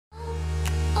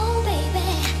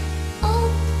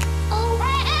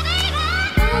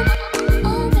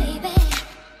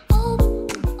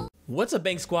What's up,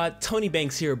 Bankz Squad? Toni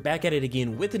Bankz here, back at it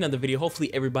again with another video. Hopefully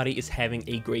everybody is having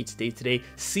a great day today.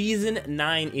 Season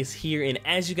 9 is here, and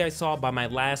as you guys saw by my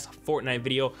last Fortnite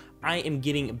video, I am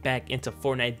getting back into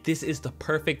Fortnite. This is the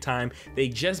perfect time. They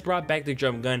just brought back the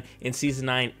drum gun, and Season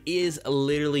 9 is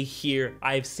literally here.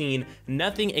 I've seen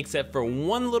nothing except for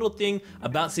one little thing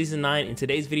about Season 9, and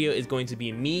today's video is going to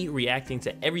be me reacting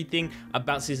to everything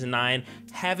about Season 9.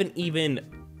 Haven't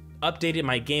even updated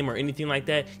my game or anything like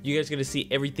that. You guys are gonna see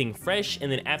everything fresh,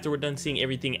 and then after we're done seeing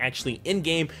everything actually in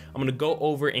game, I'm gonna go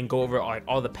over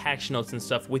all the patch notes and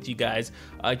stuff with you guys,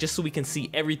 just so we can see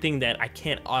everything that I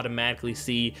can't automatically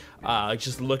see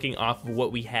just looking off of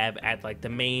what we have at like the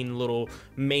main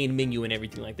menu and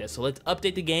everything like that. So let's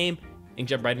update the game and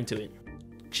jump right into it.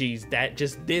 Jeez,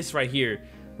 this right here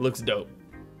looks dope.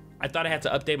 I thought I had to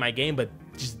update my game, but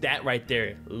just that right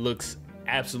there looks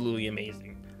absolutely amazing.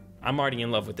 I'm already in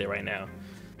love with it right now.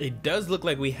 It does look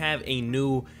like we have a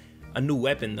new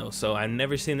weapon though, so I've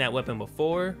never seen that weapon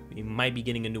before. We might be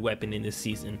getting a new weapon in this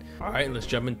season. All right, let's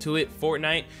jump into it.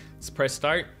 Fortnite, let's press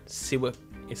start, see what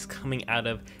is coming out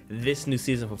of this new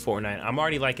season for Fortnite. I'm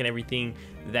already liking everything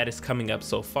that is coming up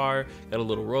so far. Got a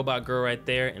little robot girl right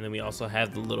there, and then we also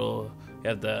have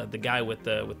the guy with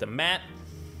the map.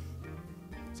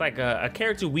 It's like a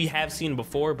character we have seen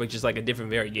before, but just like a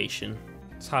different variation.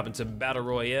 Let's hop into Battle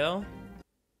Royale.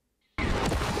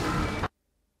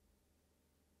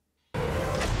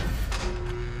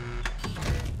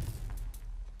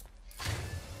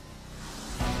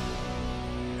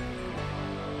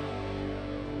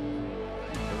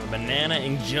 Banana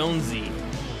and Jonesy.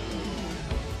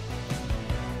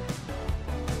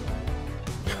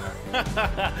 The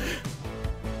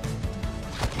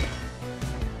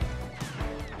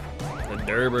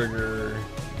Durburger.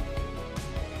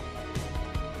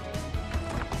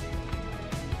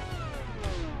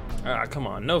 Ah, come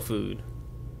on, no food.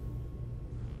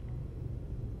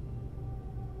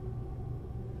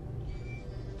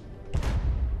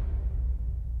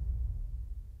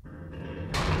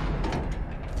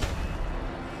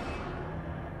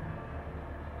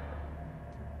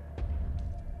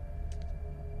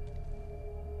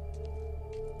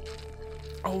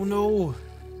 Oh no.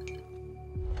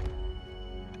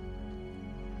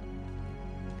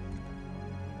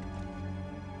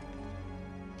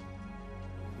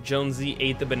 Jonesy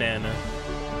ate the banana.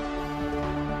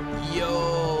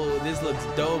 Yo, this looks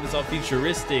dope. It's all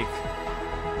futuristic.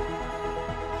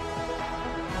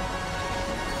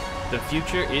 The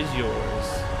future is yours.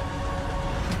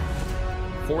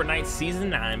 Fortnite Season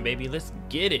 9, baby. Let's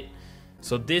get it.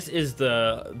 So this is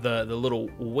the little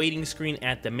waiting screen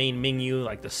at the main menu,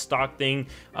 like the stock thing.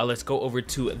 Let's go over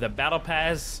to the battle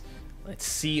pass. Let's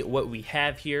see what we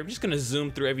have here. I'm just gonna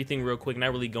zoom through everything real quick,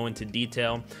 not really go into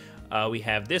detail. We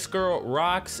have this girl,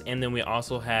 Rocks, and then we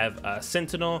also have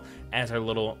Sentinel as our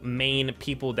little main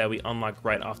people that we unlock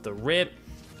right off the rip.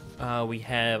 We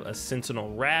have a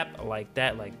Sentinel wrap, like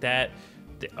that.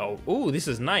 Oh, ooh, this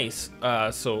is nice.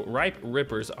 So Ripe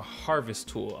Ripper's a harvest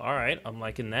tool. All right, I'm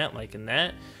liking that.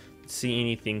 Let's see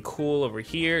anything cool over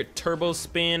here. Turbo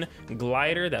Spin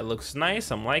Glider, that looks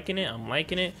nice. I'm liking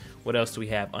it. What else do we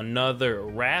have? Another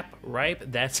Ripe.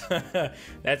 That's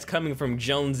that's coming from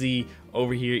Jonesy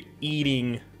over here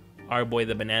eating our boy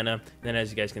the banana. Then as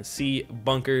you guys can see,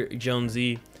 Bunker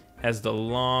Jonesy has the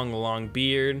long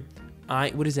beard.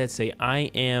 What does that say? I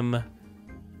am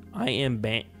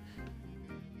banned.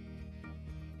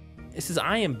 It says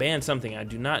I am banned something. I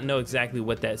do not know exactly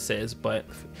what that says, but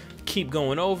keep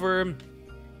going over.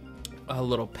 A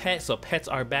little pet, so pets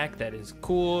are back. That is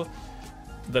cool.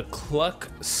 The Cluck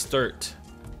Sturt.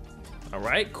 All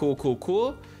right,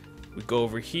 cool. We go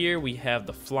over here. We have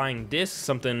the Flying Disc,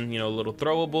 something, a little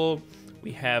throwable.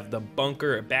 We have the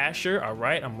Bunker Basher. All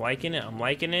right, I'm liking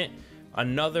it.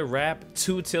 Another wrap,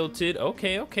 2 tilted.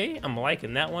 Okay, I'm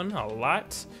liking that one a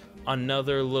lot.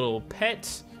 Another little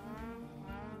pet.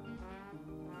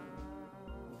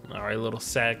 All right, little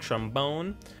sad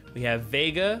trombone. We have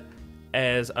Vega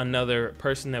as another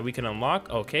person that we can unlock.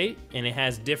 Okay, and it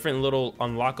has different little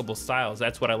unlockable styles.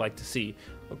 That's what I like to see.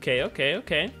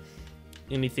 Okay.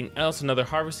 Anything else? Another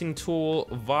harvesting tool,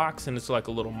 Vox, and it's like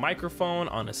a little microphone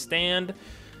on a stand.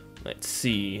 Let's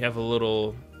see, you have a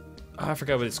little, I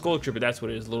forgot what it's, Skull Trooper, that's what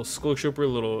it is. Little Skull Trooper,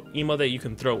 little emo that you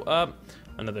can throw up.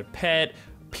 Another pet,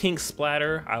 pink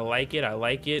splatter. I like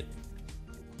it.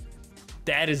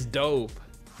 That is dope.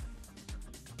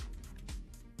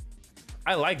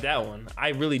 I like that one. I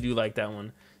really do like that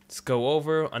one. Let's go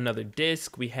over another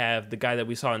disc. We have the guy that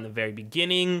we saw in the very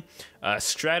beginning,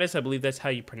 Stratus, I believe that's how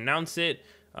you pronounce it.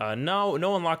 No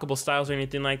unlockable styles or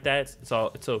anything like that. It's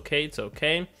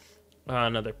okay.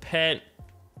 Another pet.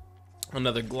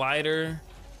 Another glider.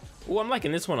 Oh, I'm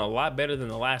liking this one a lot better than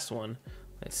the last one.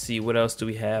 Let's see, what else do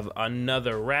we have?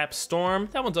 Another Rap Storm.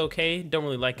 That one's okay. Don't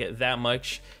really like it that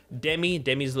much.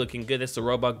 Demi's looking good. That's the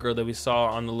robot girl that we saw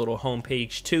on the little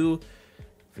homepage too.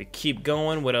 If we keep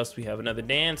going, what else do we have? Another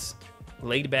dance.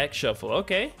 Laid back shuffle.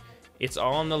 Okay. It's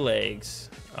all on the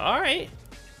legs. All right.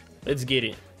 Let's get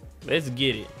it. Let's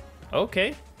get it.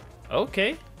 Okay.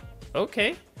 Okay.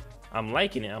 Okay. I'm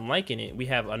liking it. I'm liking it. We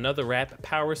have another rap,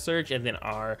 Power Surge, and then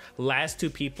our last two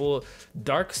people,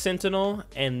 Dark Sentinel,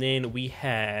 and then we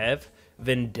have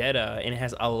Vendetta, and it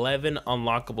has 11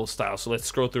 unlockable styles. So let's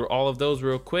scroll through all of those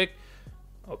real quick.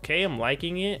 Okay, I'm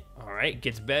liking it. All right,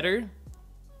 gets better,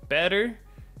 better.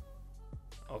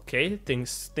 Okay,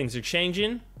 things are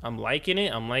changing. I'm liking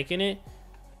it. I'm liking it.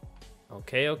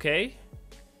 Okay, okay,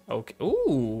 okay.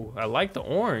 Ooh, I like the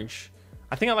orange.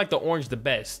 I think I like the orange the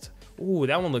best. Ooh,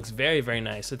 that one looks very, very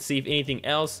nice. Let's see if anything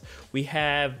else. We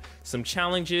have some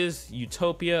challenges,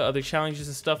 Utopia, other challenges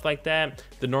and stuff like that.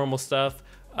 The normal stuff,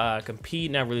 compete,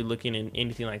 not really looking in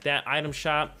anything like that. Item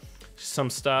shop,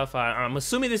 some stuff. I'm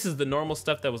assuming this is the normal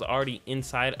stuff that was already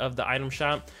inside of the item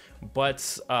shop.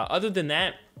 But other than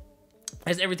that,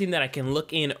 that's everything that I can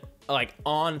look in like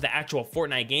on the actual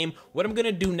Fortnite game. What I'm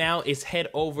gonna do now is head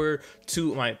over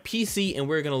to my PC and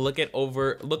we're gonna look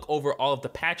over all of the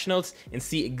patch notes and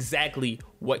see exactly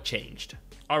what changed.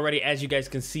 Alrighty, as you guys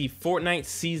can see, Fortnite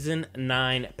Season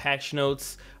 9 patch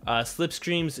notes,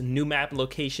 slipstreams, new map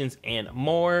locations, and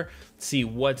more. Let's see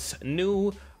what's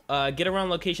new. Get around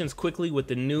locations quickly with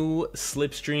the new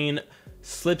slipstream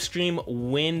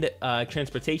wind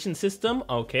transportation system.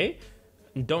 Okay.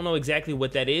 Don't know exactly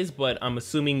what that is, but I'm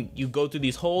assuming you go through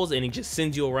these holes and it just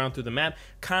sends you around through the map,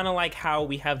 kind of like how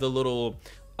we have the little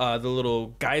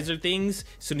geyser things.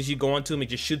 As soon as you go onto them, it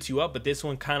just shoots you up, but this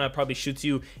one kind of probably shoots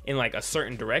you in like a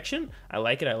certain direction. I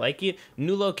like it. I like it.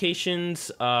 New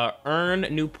locations, earn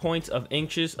new points of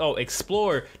interest. Oh,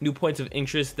 explore new points of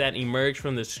interest that emerge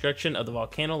from the destruction of the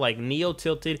volcano, like Neo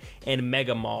Tilted and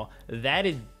Mega Mall. That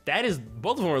is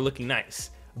both of them are looking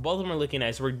nice. Both of them are looking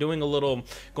nice. We're doing a little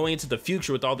going into the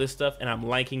future with all this stuff, and I'm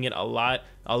liking it a lot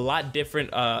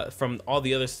different from all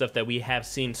the other stuff that we have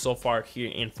seen so far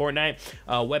here in Fortnite.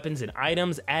 Weapons and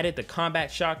items added, the combat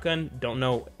shotgun. Don't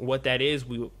know what that is.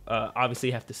 We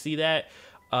obviously have to see that.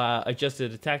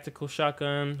 Adjusted the tactical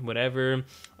shotgun, whatever.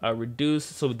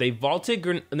 Reduced, so they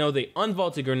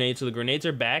unvaulted grenades, so the grenades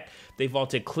are back. They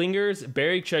vaulted clingers,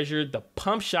 buried treasure, the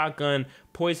pump shotgun,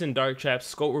 poison dart trap,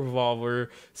 scope revolver,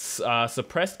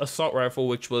 suppressed assault rifle,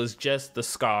 which was just the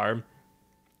scar,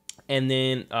 and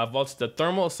then vaulted the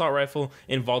thermal assault rifle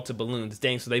and vaulted balloons.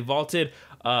 Dang, so they vaulted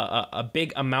a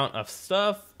big amount of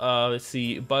stuff. Let's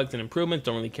see, bugs and improvements,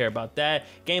 don't really care about that.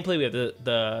 Gameplay, we have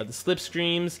the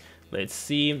slipstreams. Let's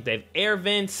see, they have air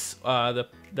vents.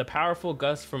 The powerful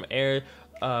gusts from air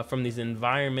from these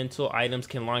environmental items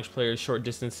can launch players short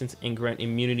distances and grant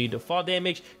immunity to fall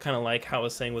damage, kind of like how I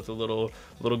was saying with the little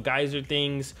geyser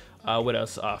things. What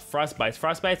else? Frostbites.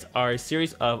 Frostbites are a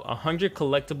series of 100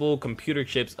 collectible computer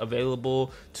chips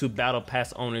available to Battle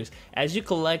Pass owners. As you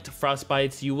collect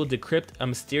Frostbites, you will decrypt a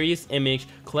mysterious image,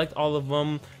 collect all of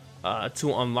them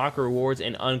to unlock rewards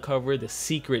and uncover the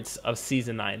secrets of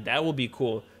Season 9. That will be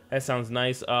cool. That sounds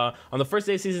nice. On the first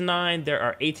day of Season 9, there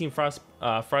are 18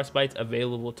 Frostbites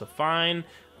available to find.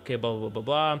 Okay, blah, blah, blah,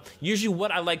 blah. Usually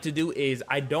what I like to do is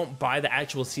I don't buy the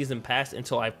actual season pass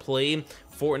until I play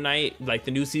Fortnite, like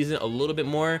the new season, a little bit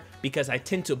more, because I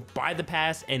tend to buy the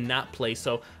pass and not play,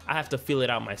 so I have to feel it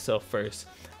out myself first.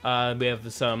 We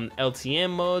have some LTM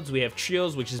modes. We have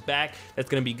trios, which is back. That's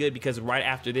gonna be good because right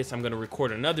after this, I'm gonna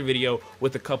record another video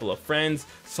with a couple of friends.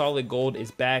 Solid Gold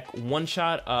is back. One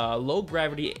shot, low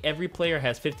gravity. Every player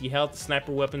has 50 health.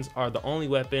 Sniper weapons are the only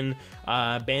weapon.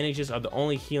 Bandages are the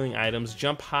only healing items.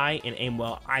 Jump high and aim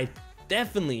well. I am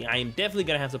definitely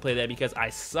gonna have to play that because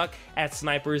I suck at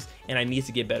snipers and I need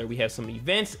to get better. We have some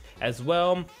events as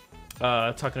well,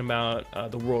 talking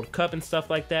about the World Cup and stuff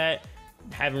like that.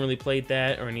 Haven't really played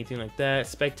that or anything like that.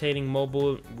 Spectating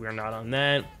mobile, we're not on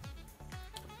that.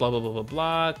 Blah blah blah blah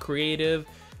blah. Creative,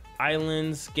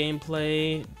 islands,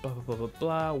 gameplay, blah blah blah blah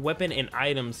blah. Weapon and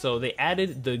items. So they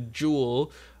added the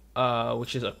jewel,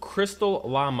 which is a crystal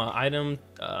llama item.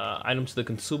 Items to the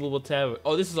consumable tab.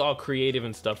 Oh, this is all creative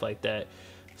and stuff like that.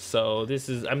 So this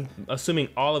is, I'm assuming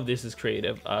all of this is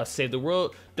creative. Save the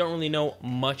world, don't really know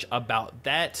much about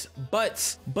that,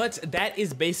 but that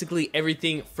is basically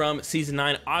everything from season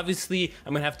 9. Obviously,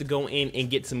 I'm gonna have to go in and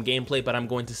get some gameplay, but I'm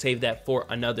going to save that for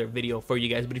another video for you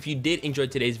guys. But if you did enjoy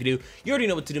today's video, you already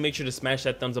know what to do. Make sure to smash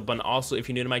that thumbs up button. Also, if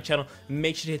you're new to my channel,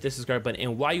 make sure to hit the subscribe button.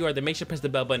 And while you are there, make sure to press the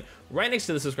bell button right next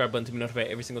to the subscribe button to be notified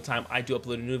every single time I do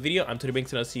upload a new video. I'm Toni Bankz,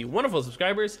 and I'll see you wonderful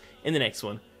subscribers in the next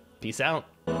one. Peace out.